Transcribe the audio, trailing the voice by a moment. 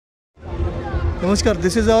Namaskar.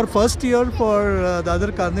 This is our first year for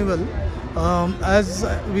Dadar Carnival. As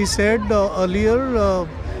we said earlier,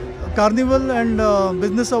 Carnival and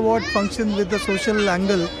Business Award function with the social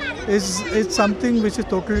angle is something which is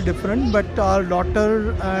totally different. But our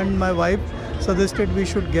daughter and my wife suggested we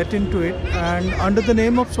should get into it. And under the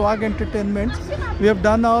name of Swag Entertainment, we have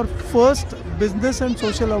done our first Business and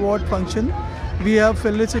Social Award function. We have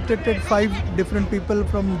felicitated 5 different people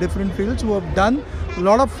from different fields who have done a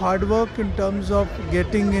lot of hard work in terms of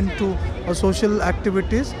getting into social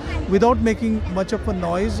activities without making much of a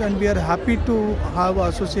noise, and we are happy to have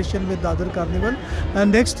association with Dadar Carnival.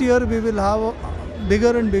 And next year we will have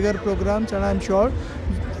bigger and bigger programs, and I am sure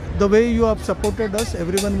the way you have supported us,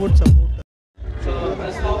 everyone would support us.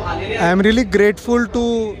 I am really grateful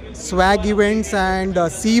to Swag Events and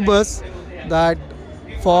C-Bus that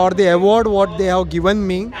for the award what they have given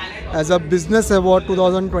me as a Business Award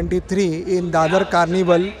 2023 in Dadar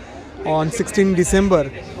Carnival on 16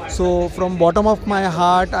 December. So from bottom of my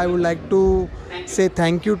heart, I would like to say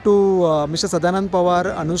thank you to Mr. Sadanand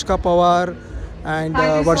Pawar, Anushka Pawar and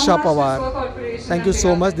Varsha Pawar. Thank you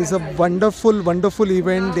so much. This is a wonderful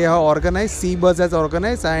event they have organized. C-Bus has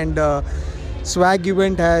organized, and Swag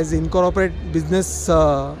event has incorporated business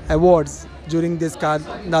awards during this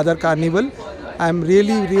Dadar Carnival. I am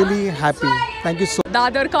really happy. Thank you so much.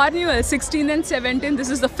 Dadar Carnival 16 and 17, this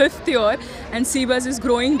is the 5th year, and C-Bus is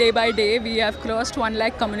growing day by day. We have crossed 1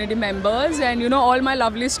 lakh community members, and all my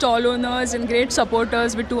lovely stall owners and great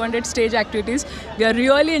supporters with 200 stage activities. We are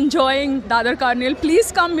really enjoying Dadar Carnival.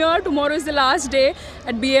 Please come here. Tomorrow is the last day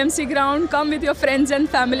at BMC ground. Come with your friends and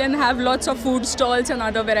family and have lots of food stalls and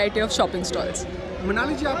other variety of shopping stalls.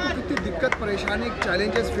 Manali जी, आपको कितनी दिक्कत परेशानी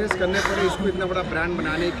challenges face करने पड़े इसको इतना बड़ा brand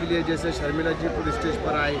बनाने के लिए? जैसे शर्मिला जी पूरे स्टेज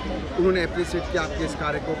पर आए, उन्होंने अप्रिशिएट किया आपके इस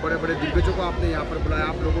कार्य को, बड़े बड़े दिग्गजों को आपने यहाँ पर बुलाया,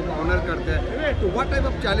 आप लोगों का ऑनर करते हैं, तो what type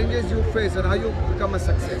of challenges you face and how you become a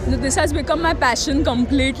success? This has become my passion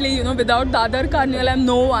completely. Without Dadar Carnival I'm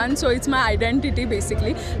no one, so it's my identity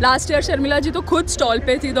basically. Last year Sharmila ji तो खुद stall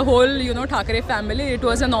पे थी, the whole Thakre family. It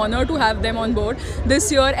was an honor to have them on board.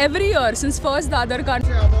 This year, every year since first Dadar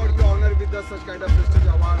Carnival. Such kind of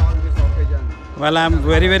prestigious award on this occasion? Well, I'm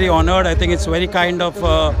very honored. I think it's very kind of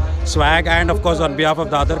Swag and of course on behalf of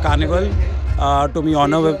Dadar Carnival to be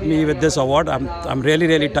honored me with this award. I'm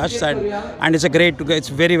really touched, and it's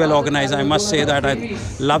very well organized. I must say that I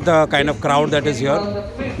love the kind of crowd that is here.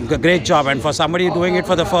 Great job, and for somebody doing it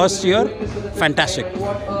for the first year, fantastic. So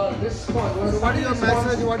what is your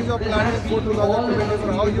message? What is your plan for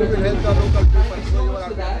 2024? How you will help the local people through your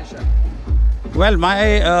organization? Well,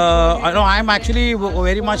 I'm actually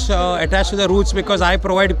very much attached to the roots because I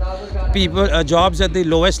provide people jobs at the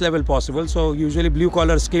lowest level possible. So usually blue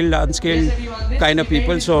collar, skilled, unskilled kind of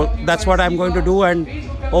people. So that's what I'm going to do, and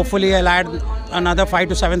hopefully I'll add another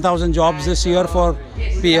 5,000 to 7,000 jobs this year for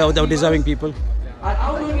the deserving people.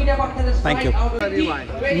 Thank you.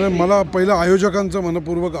 मला पहिला आयोजकांचा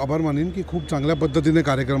मनपूर्वक आभार मानेन की खूप चांगल्या पद्धतीने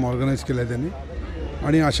कार्यक्रम ऑर्गनाइज केला त्यांनी,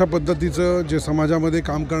 आणि अशा पद्धतीचं जे समाजामध्ये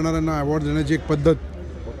काम करणाऱ्यांना अवॉर्ड देण्याची एक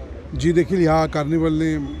पद्धत जी देखील ह्या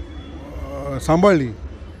कार्निवलने सांभाळली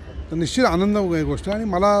तर निश्चित आनंद गोष्ट आहे. आणि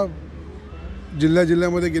मला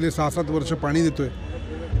जिल्ह्यामध्ये गेले 6-7 वर्ष पाणी देतोय.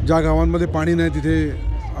 ज्या गावांमध्ये पाणी नाही तिथे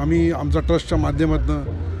आम्ही आमचा ट्रस्टच्या माध्यमातून,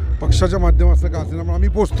 पक्षाच्या माध्यमातून का असेल आम्ही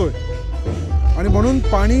पोचतोय, आणि म्हणून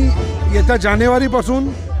पाणी येत्या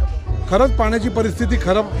जानेवारीपासून खरंच पाण्याची परिस्थिती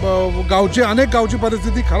अनेक गावची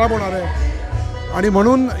परिस्थिती खराब होणार आहे. आणि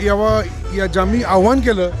म्हणून मी आव्हान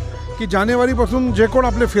केलं की जानेवारीपासून जे कोण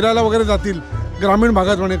आपले फिरायला वगैरे जातील ग्रामीण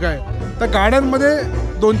भागात म्हणे काय तर गार्डनमध्ये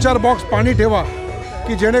 2-4 बॉक्स पाणी ठेवा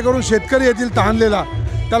की जेणेकरून शेतकरी येतील तहानलेला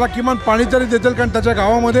त्याला किमान पाणी तरी देतील, कारण त्याच्या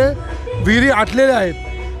गावामध्ये विहिरी आटलेल्या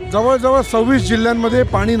आहेत. जवळजवळ 26 जिल्ह्यांमध्ये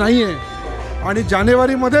पाणी नाही आहे, आणि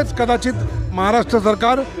जानेवारीमध्येच कदाचित महाराष्ट्र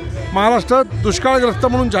सरकार महाराष्ट्र दुष्काळग्रस्त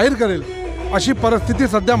म्हणून जाहीर करेल अशी परिस्थिती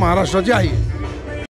सध्या महाराष्ट्राची आहे.